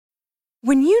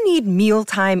When you need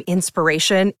mealtime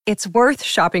inspiration, it's worth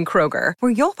shopping Kroger,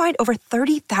 where you'll find over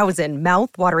 30,000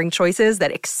 mouth-watering choices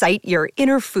that excite your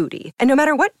inner foodie. And no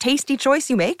matter what tasty choice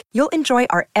you make, you'll enjoy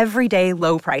our everyday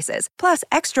low prices, plus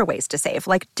extra ways to save,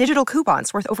 like digital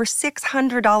coupons worth over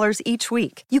 $600 each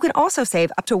week. You can also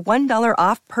save up to $1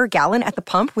 off per gallon at the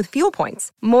pump with fuel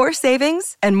points. More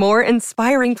savings and more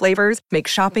inspiring flavors make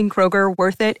shopping Kroger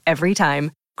worth it every time.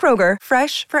 Kroger,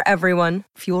 fresh for everyone.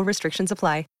 Fuel restrictions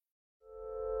apply.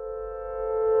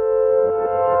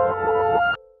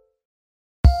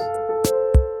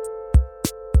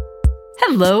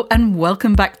 Hello and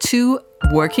welcome back to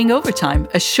Working Overtime,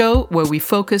 a show where we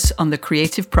focus on the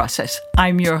creative process.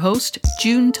 I'm your host,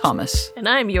 June Thomas. And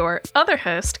I'm your other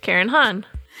host, Karen Hahn.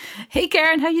 Hey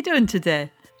Karen, how you doing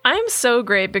today? I'm so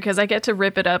great because I get to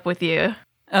rip it up with you.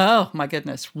 Oh my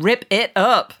goodness, rip it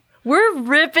up. We're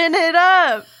ripping it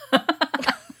up.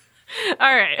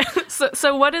 All right,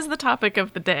 so what is the topic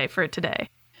of the day for today?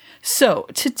 So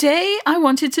today I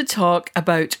wanted to talk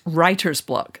about writer's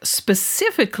block,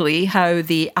 specifically how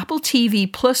the Apple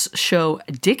TV Plus show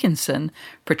Dickinson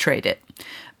portrayed it.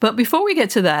 But before we get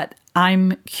to that,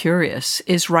 I'm curious,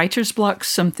 is writer's block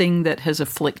something that has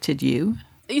afflicted you?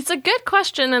 It's a good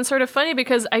question and sort of funny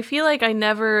because I feel like I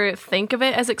never think of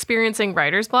it as experiencing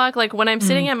writer's block. Like when I'm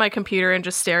sitting at my computer and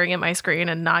just staring at my screen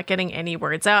and not getting any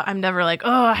words out, I'm never like,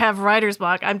 oh, I have writer's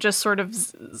block. I'm just sort of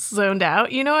zoned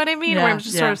out. You know what I mean? Yeah, Where I'm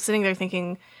just sort of sitting there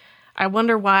thinking, I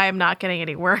wonder why I'm not getting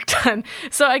any work done.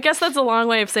 So I guess that's a long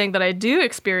way of saying that I do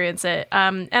experience it.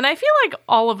 And I feel like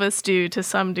all of us do to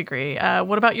some degree.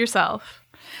 What about yourself?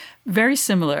 Very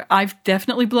similar. I've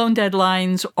definitely blown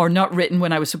deadlines or not written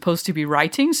when I was supposed to be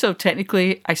writing. So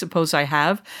technically, I suppose I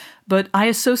have. But I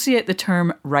associate the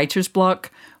term writer's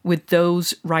block with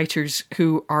those writers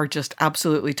who are just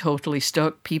absolutely totally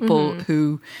stuck. People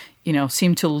who, you know,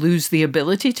 seem to lose the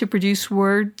ability to produce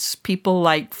words. People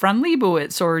like Fran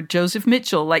Lebowitz or Joseph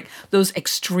Mitchell, like those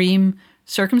extreme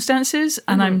circumstances.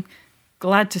 And I'm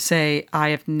glad to say I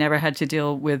have never had to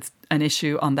deal with an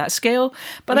issue on that scale.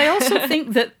 But I also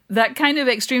think that that kind of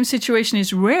extreme situation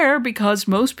is rare because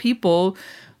most people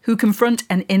who confront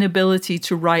an inability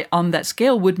to write on that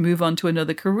scale would move on to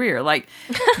another career. Like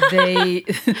they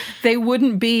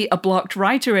wouldn't be a blocked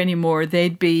writer anymore.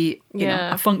 They'd be you know,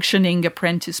 a functioning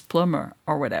apprentice plumber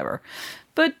or whatever.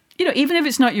 But, you know, even if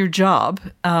it's not your job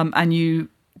and you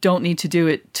don't need to do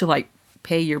it to like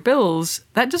pay your bills,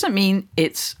 that doesn't mean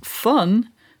it's fun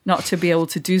not to be able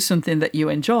to do something that you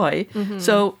enjoy.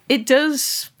 So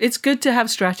it's good to have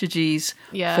strategies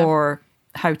for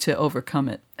how to overcome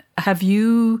it. Have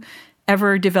you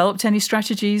ever developed any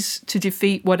strategies to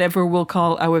defeat whatever we'll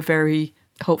call our very,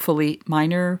 hopefully,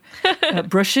 minor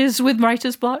brushes with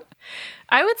writer's block?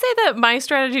 I would say that my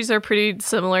strategies are pretty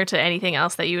similar to anything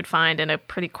else that you would find in a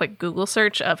pretty quick Google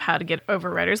search of how to get over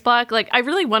writer's block. Like, I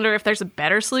really wonder if there's a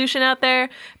better solution out there.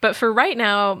 But for right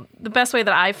now, the best way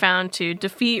that I've found to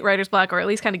defeat writer's block, or at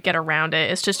least kind of get around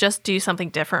it, is to just do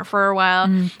something different for a while.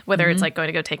 Whether it's like going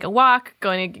to go take a walk,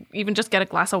 going to even just get a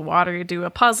glass of water, do a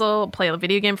puzzle, play a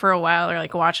video game for a while, or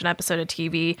like watch an episode of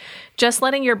TV. Just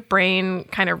letting your brain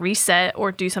kind of reset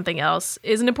or do something else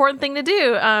is an important thing to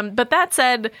do. But that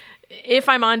said, if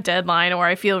I'm on deadline or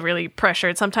I feel really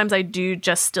pressured, sometimes I do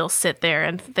just still sit there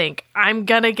and think, I'm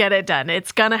going to get it done.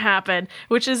 It's going to happen,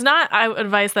 which is not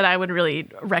advice that I would really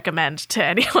recommend to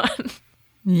anyone.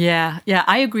 Yeah,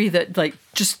 I agree that like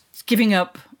just giving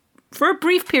up for a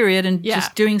brief period and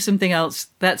just doing something else,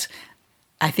 that's,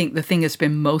 I think, the thing that's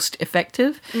been most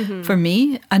effective for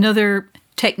me. Another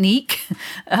technique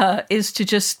is to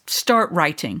just start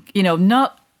writing, you know,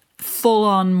 not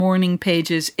full-on morning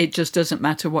pages, it just doesn't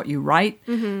matter what you write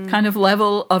kind of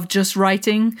level of just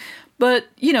writing. But,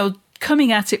 you know,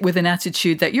 coming at it with an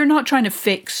attitude that you're not trying to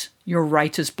fix your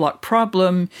writer's block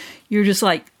problem. You're just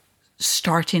like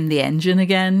starting the engine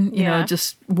again, you know,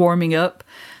 just warming up.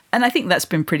 And I think that's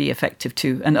been pretty effective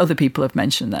too. And other people have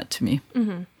mentioned that to me.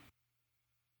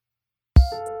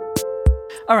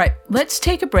 All right, let's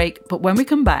take a break, but when we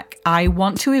come back, I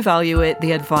want to evaluate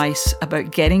the advice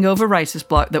about getting over writer's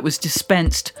block that was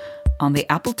dispensed on the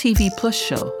Apple TV Plus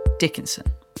show, Dickinson.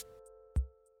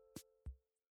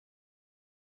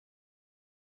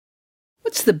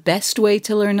 What's the best way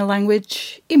to learn a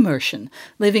language? Immersion,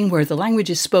 living where the language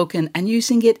is spoken and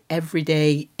using it every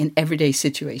day in everyday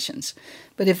situations.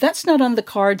 But if that's not on the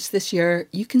cards this year,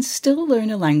 you can still learn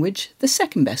a language the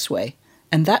second best way,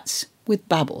 and that's with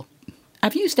Babbel.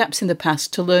 I've used apps in the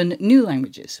past to learn new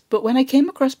languages, but when I came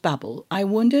across Babbel, I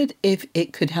wondered if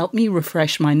it could help me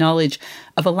refresh my knowledge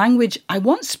of a language I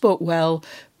once spoke well,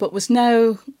 but was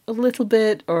now a little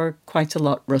bit or quite a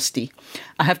lot rusty.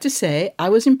 I have to say, I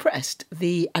was impressed.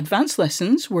 The advanced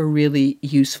lessons were really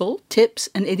useful, tips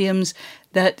and idioms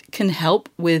that can help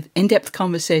with in-depth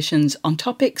conversations on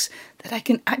topics that I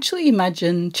can actually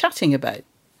imagine chatting about.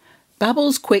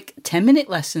 Babbel's quick 10-minute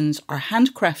lessons are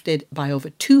handcrafted by over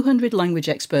 200 language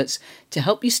experts to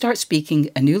help you start speaking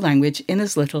a new language in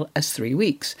as little as 3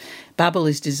 weeks. Babbel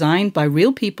is designed by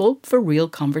real people for real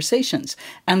conversations,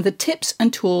 and the tips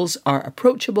and tools are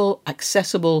approachable,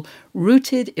 accessible,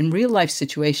 rooted in real-life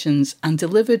situations, and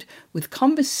delivered with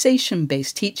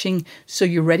conversation-based teaching so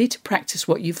you're ready to practice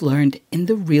what you've learned in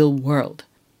the real world.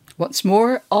 What's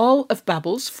more, all of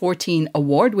Babbel's 14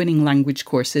 award-winning language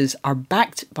courses are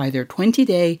backed by their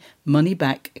 20-day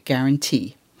money-back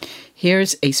guarantee.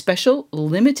 Here's a special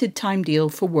limited-time deal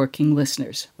for working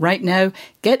listeners. Right now,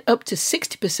 get up to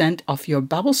 60% off your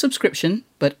Babbel subscription,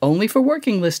 but only for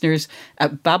working listeners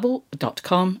at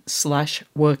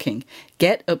babbel.com/working.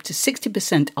 Get up to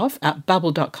 60% off at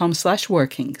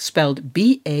babbel.com/working, spelled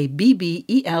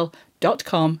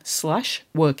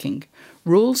BABBEL.com/working.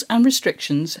 Rules and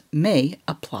restrictions may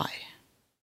apply.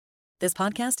 This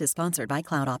podcast is sponsored by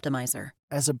Cloud Optimizer.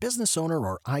 As a business owner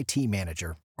or IT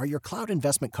manager, are your cloud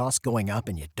investment costs going up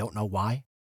and you don't know why?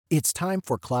 It's time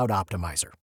for Cloud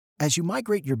Optimizer. As you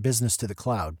migrate your business to the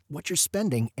cloud, what you're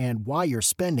spending and why you're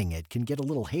spending it can get a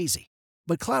little hazy.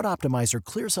 But Cloud Optimizer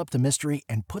clears up the mystery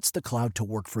and puts the cloud to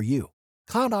work for you.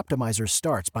 Cloud Optimizer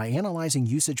starts by analyzing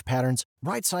usage patterns,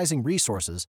 right-sizing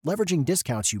resources, leveraging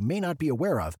discounts you may not be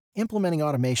aware of, implementing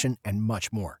automation, and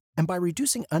much more. And by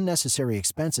reducing unnecessary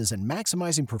expenses and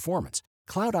maximizing performance,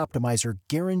 Cloud Optimizer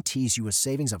guarantees you a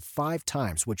savings of 5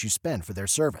 times what you spend for their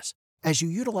service. As you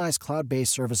utilize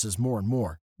cloud-based services more and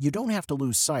more, you don't have to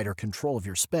lose sight or control of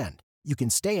your spend. You can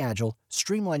stay agile,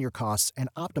 streamline your costs, and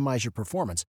optimize your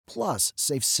performance, plus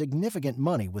save significant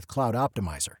money with Cloud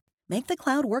Optimizer. Make the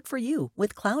cloud work for you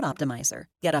with Cloud Optimizer.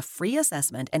 Get a free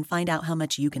assessment and find out how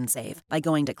much you can save by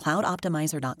going to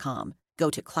cloudoptimizer.com. Go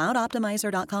to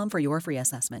cloudoptimizer.com for your free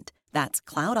assessment. That's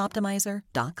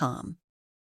cloudoptimizer.com.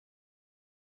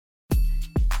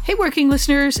 Hey, working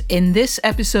listeners. In this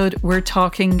episode, we're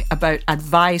talking about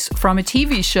advice from a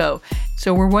TV show.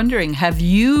 So we're wondering, have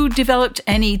you developed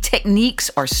any techniques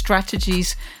or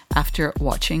strategies after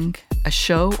watching a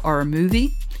show or a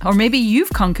movie? Or maybe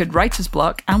you've conquered writer's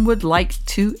block and would like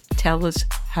to tell us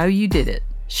how you did it.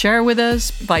 Share with us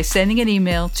by sending an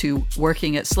email to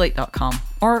working@slate.com.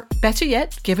 Or better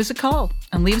yet, give us a call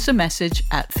and leave us a message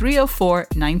at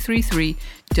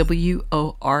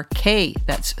 304-933-WORK.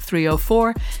 That's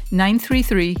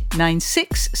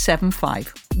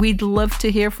 304-933-9675. We'd love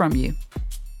to hear from you.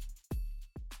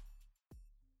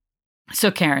 So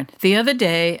Karen, the other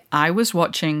day I was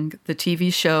watching the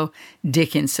TV show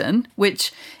Dickinson,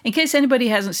 which, in case anybody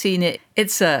hasn't seen it,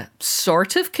 it's a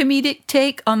sort of comedic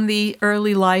take on the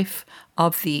early life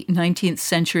of the 19th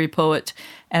century poet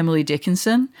Emily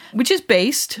Dickinson, which is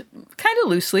based, kind of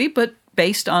loosely, but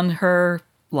based on her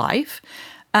life.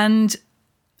 And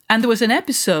there was an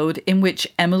episode in which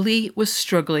Emily was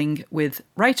struggling with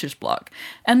writer's block.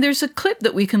 And there's a clip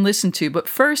that we can listen to. But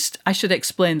first, I should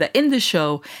explain that in the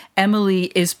show,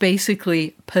 Emily is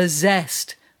basically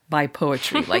possessed by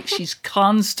poetry. Like she's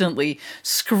constantly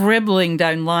scribbling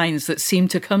down lines that seem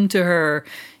to come to her,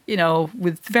 you know,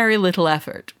 with very little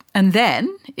effort. And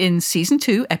then in season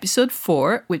 2, episode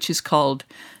 4, which is called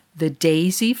The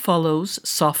Daisy Follows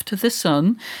Soft to the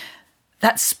Sun,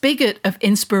 that spigot of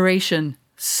inspiration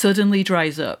suddenly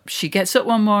dries up. She gets up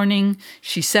one morning,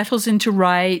 she settles in to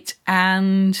write,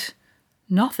 and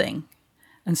nothing.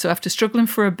 And so after struggling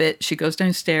for a bit, she goes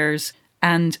downstairs,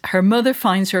 and her mother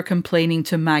finds her complaining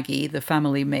to Maggie, the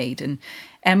family maid. And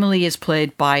Emily is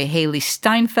played by Haley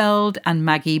Steinfeld and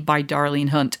Maggie by Darlene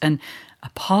Hunt. And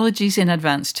apologies in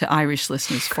advance to Irish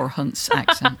listeners for Hunt's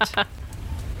accent. I'm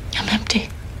empty.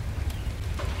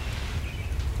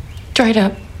 Dried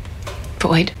up.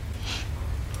 Void.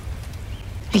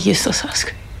 A useless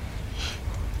husk.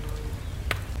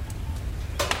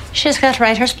 She's got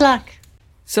writer's block.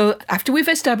 So after we've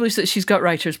established that she's got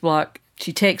writer's block,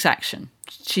 she takes action.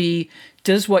 She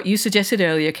does what you suggested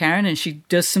earlier, Karen, and she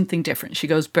does something different. She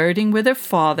goes birding with her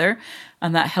father,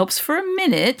 and that helps for a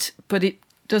minute, but it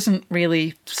doesn't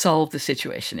really solve the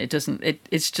situation.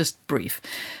 It's just brief.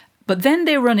 But then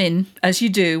they run in, as you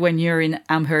do when you're in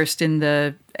Amherst in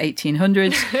the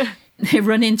 1800s, they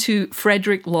run into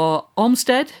Frederick Law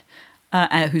Olmsted,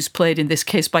 who's played in this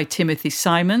case by Timothy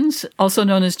Simons, also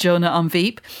known as Jonah on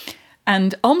Veep.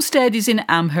 And Olmsted is in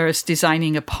Amherst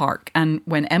designing a park. And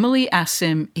when Emily asks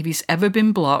him if he's ever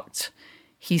been blocked,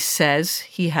 he says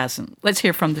he hasn't. Let's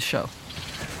hear from the show.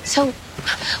 So,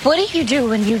 what do you do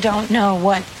when you don't know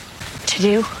what to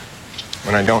do?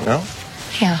 When I don't know,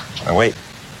 Yeah. I wait.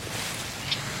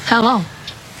 How long?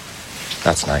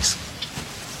 That's nice.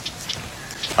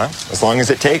 Huh? As long as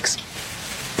it takes.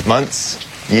 Months,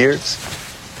 years.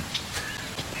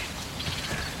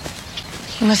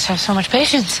 You must have so much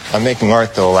patience. I'm making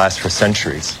art that will last for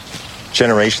centuries.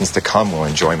 Generations to come will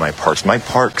enjoy my parks. My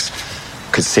parks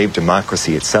could save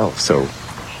democracy itself, so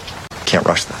can't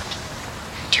rush that.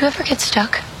 Do you ever get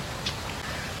stuck?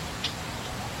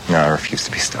 No, I refuse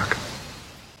to be stuck.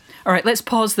 All right, let's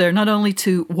pause there, not only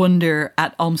to wonder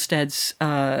at Olmsted's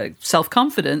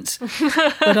self-confidence,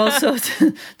 but also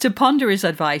to ponder his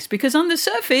advice. Because on the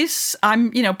surface,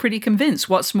 I'm, pretty convinced.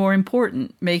 What's more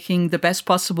important, making the best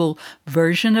possible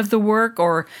version of the work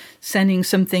or sending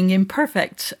something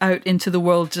imperfect out into the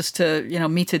world just to,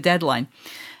 meet a deadline?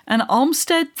 And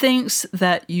Olmsted thinks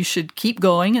that you should keep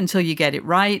going until you get it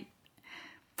right.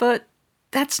 But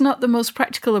that's not the most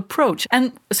practical approach.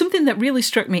 And something that really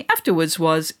struck me afterwards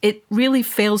was it really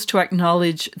fails to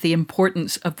acknowledge the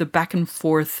importance of the back and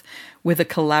forth with a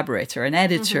collaborator, an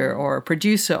editor or a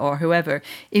producer or whoever.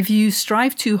 If you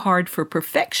strive too hard for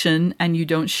perfection and you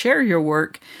don't share your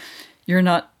work, you're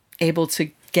not able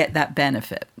to get that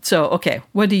benefit. So, okay,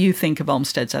 what do you think of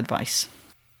Olmsted's advice?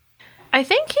 I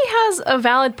think he has a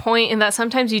valid point in that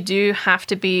sometimes you do have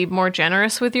to be more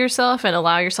generous with yourself and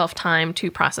allow yourself time to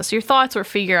process your thoughts or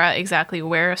figure out exactly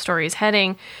where a story is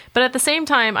heading. But at the same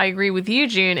time, I agree with you,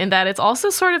 June, in that it's also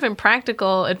sort of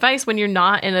impractical advice when you're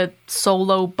not in a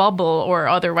solo bubble or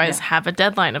otherwise have a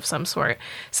deadline of some sort.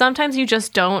 Sometimes you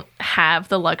just don't have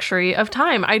the luxury of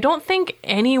time. I don't think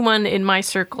anyone in my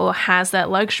circle has that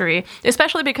luxury,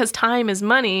 especially because time is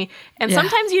money. And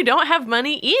sometimes you don't have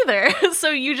money either. So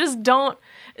you just don't.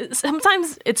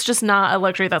 Sometimes it's just not a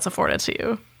luxury that's afforded to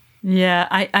you. Yeah,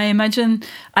 I imagine,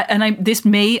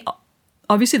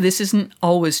 obviously this isn't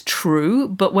always true,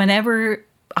 but whenever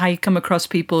I come across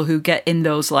people who get in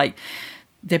those, like,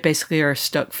 they basically are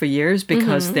stuck for years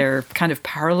because they're kind of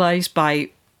paralyzed by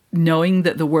knowing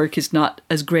that the work is not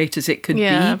as great as it could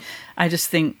be, I just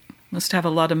think, must have a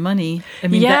lot of money. I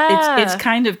mean, it's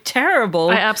kind of terrible.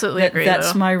 I absolutely agree.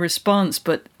 That's my response,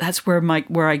 but that's where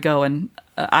I go, and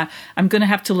I'm going to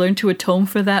have to learn to atone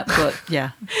for that. But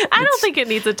yeah, I don't think it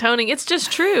needs atoning. It's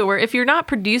just true. Where if you're not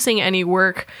producing any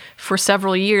work for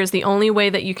several years, the only way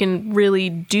that you can really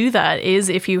do that is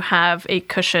if you have a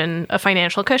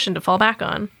financial cushion to fall back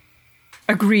on.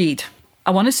 Agreed.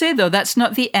 I want to say though, that's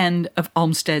not the end of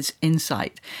Olmsted's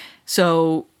insight.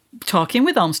 So talking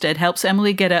with Olmsted helps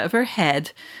Emily get out of her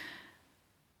head.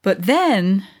 But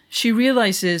then she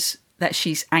realizes that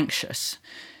she's anxious.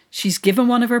 She's given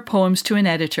one of her poems to an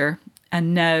editor,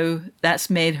 and now that's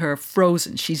made her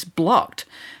frozen. She's blocked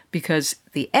because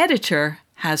the editor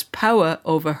has power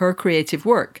over her creative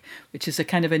work, which is a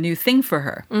kind of a new thing for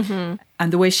her.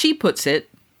 And the way she puts it,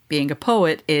 being a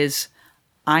poet, is,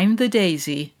 I'm the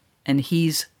daisy and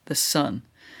he's the sun.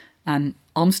 And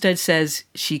Olmsted says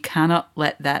she cannot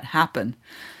let that happen.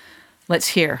 Let's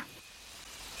hear.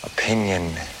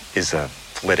 Opinion is a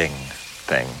flitting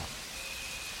thing.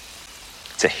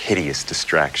 It's a hideous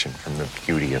distraction from the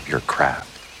beauty of your craft.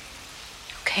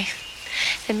 Okay.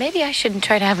 Then maybe I shouldn't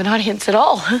try to have an audience at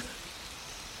all.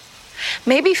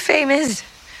 Maybe fame is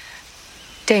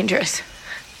dangerous.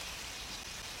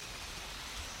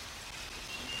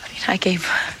 I mean, I gave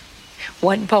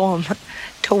one poem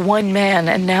to one man,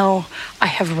 and now I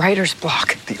have writer's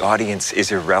block. The audience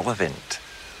is irrelevant.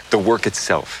 The work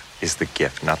itself is the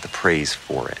gift, not the praise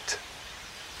for it.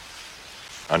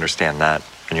 Understand that,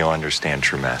 and you'll understand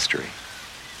true mastery.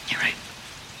 You're right.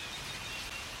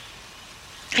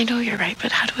 I know you're right,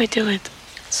 but how do I do it?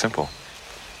 Simple.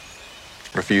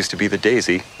 Refuse to be the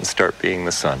daisy and start being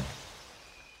the sun.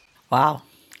 Wow.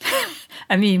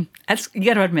 I mean, you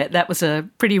got to admit, that was a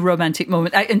pretty romantic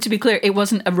moment. And to be clear, it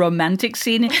wasn't a romantic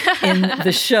scene in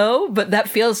the show, but that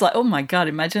feels like, oh my God,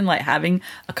 imagine like having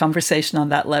a conversation on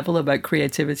that level about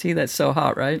creativity. That's so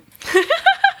hot, right?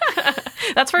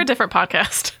 That's for a different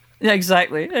podcast. Yeah,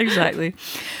 exactly.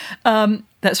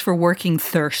 That's for Working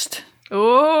Thirst.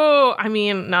 Oh, I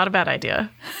mean, not a bad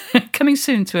idea. Coming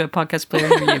soon to a podcast player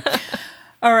near you.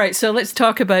 All right, so let's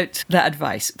talk about that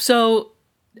advice. So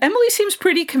Emily seems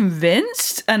pretty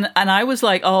convinced, and I was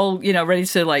like, all, ready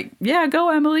to like, yeah, go,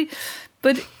 Emily.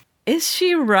 But is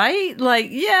she right? Like,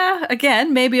 yeah,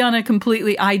 again, maybe on a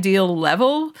completely ideal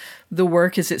level, the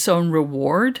work is its own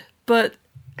reward. But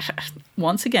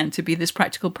once again, to be this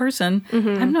practical person,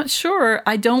 I'm not sure.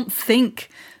 I don't think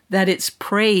that it's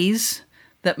praise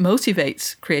that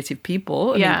motivates creative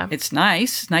people. I mean, it's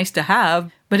nice to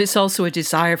have, but it's also a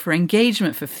desire for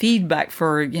engagement, for feedback,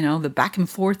 for, the back and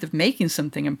forth of making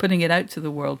something and putting it out to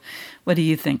the world. What do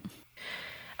you think?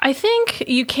 I think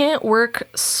you can't work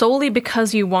solely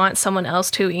because you want someone else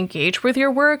to engage with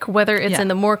your work, whether it's in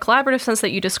the more collaborative sense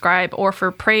that you describe, or for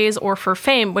praise or for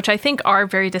fame, which I think are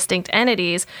very distinct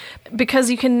entities, because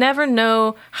you can never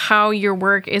know how your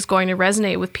work is going to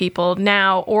resonate with people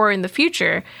now or in the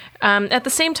future. At the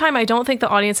same time, I don't think the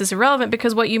audience is irrelevant,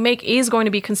 because what you make is going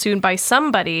to be consumed by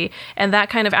somebody, and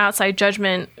that kind of outside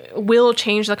judgment will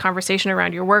change the conversation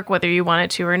around your work, whether you want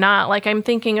it to or not. Like, I'm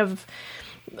thinking of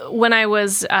when I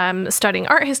was studying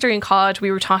art history in college,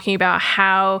 we were talking about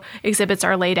how exhibits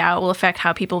are laid out will affect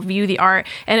how people view the art.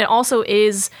 And it also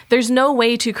is, there's no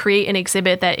way to create an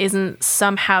exhibit that isn't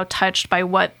somehow touched by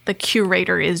what the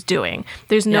curator is doing.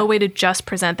 There's no way to just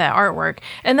present that artwork.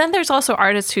 And then there's also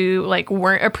artists who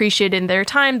weren't appreciated in their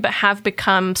time, but have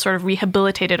become sort of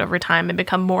rehabilitated over time and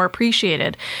become more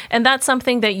appreciated. And that's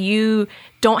something that you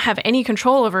don't have any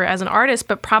control over as an artist,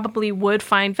 but probably would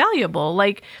find valuable.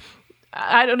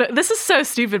 I don't know. This is so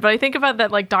stupid, but I think about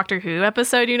that Doctor Who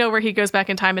episode, where he goes back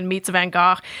in time and meets Van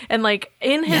Gogh. And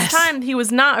in his time, he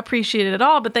was not appreciated at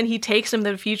all, but then he takes him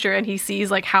to the future and he sees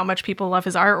how much people love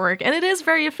his artwork. And it is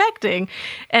very affecting.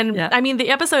 And I mean,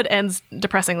 the episode ends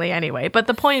depressingly anyway, but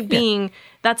the point being,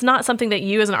 that's not something that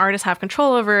you as an artist have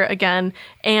control over, again,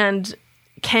 and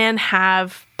can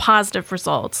have positive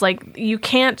results. You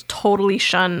can't totally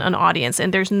shun an audience,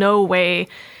 and there's no way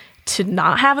to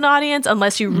not have an audience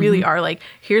unless you really are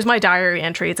here's my diary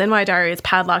entry, it's in my diary, it's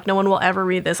padlocked, no one will ever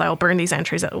read this, I'll burn these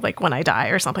entries when I die,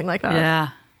 or something like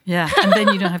that. Yeah. And then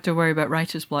you don't have to worry about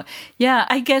writer's block. Yeah,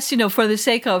 I guess, for the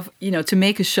sake of, to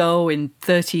make a show in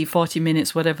 30, 40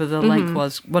 minutes, whatever the length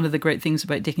was, one of the great things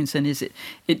about Dickinson is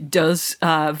it does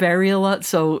vary a lot.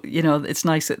 So, it's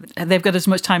nice that they've got as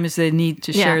much time as they need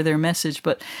to share their message.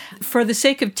 But for the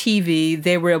sake of TV,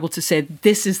 they were able to say,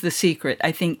 this is the secret.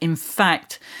 I think, in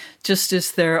fact, just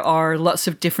as there are lots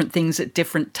of different things at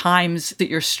different times that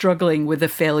you're struggling with a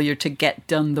failure to get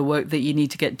done the work that you need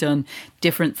to get done,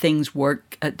 different things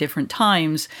work at different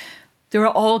times. There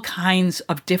are all kinds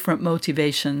of different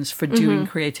motivations for doing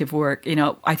creative work.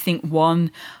 I think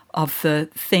one of the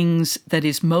things that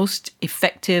is most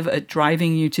effective at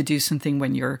driving you to do something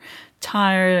when you're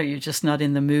tired or you're just not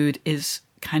in the mood is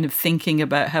kind of thinking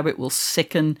about how it will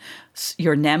sicken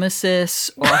your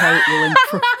nemesis, or how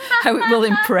it will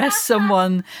impress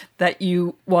someone that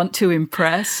you want to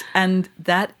impress. And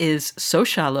that is so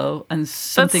shallow and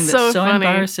something that's so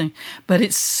embarrassing. But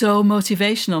it's so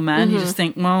motivational, man. You just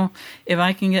think, well, if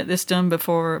I can get this done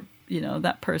before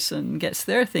that person gets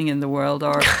their thing in the world,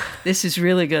 or this is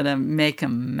really going to make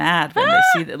them mad when they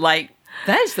see that,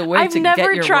 that is the way to get your work done. I've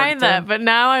never tried that, but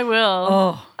now I will.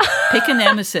 Oh, pick a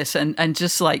nemesis and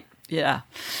just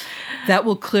that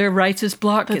will clear writer's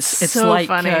block. It's so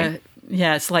funny.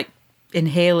 It's like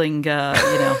inhaling,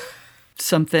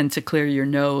 something to clear your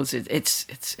nose. It's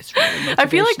really motivational. I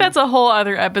feel like that's a whole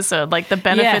other episode, the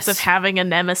benefits of having a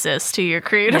nemesis to your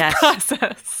creative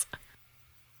process.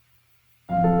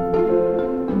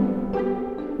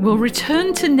 We'll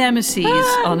return to nemesis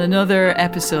on another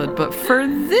episode, but for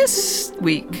this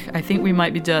week, I think we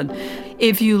might be done.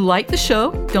 If you like the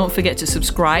show, don't forget to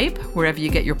subscribe wherever you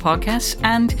get your podcasts.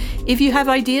 And if you have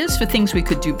ideas for things we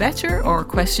could do better or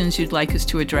questions you'd like us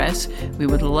to address, we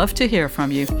would love to hear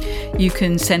from you. You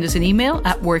can send us an email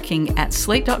at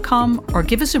working@slate.com or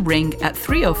give us a ring at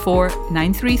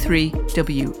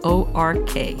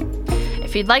 304-933-WORK.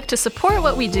 If you'd like to support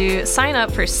what we do, sign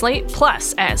up for Slate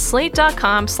Plus at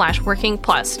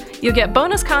slate.com/workingplus. You'll get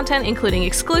bonus content, including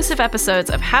exclusive episodes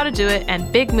of How to Do It and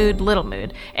Big Mood, Little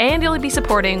Mood. And you'll be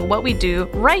supporting what we do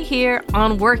right here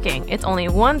on Working. It's only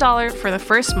 $1 for the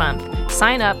first month.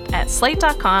 Sign up at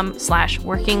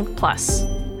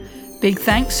slate.com/workingplus. Big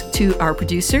thanks to our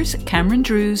producers, Cameron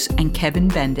Drews and Kevin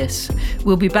Bendis.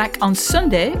 We'll be back on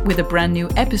Sunday with a brand new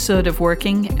episode of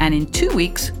Working, and in 2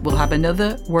 weeks, we'll have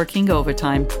another Working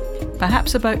Overtime,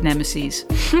 perhaps about nemesis.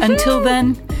 Until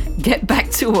then, get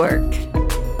back to work.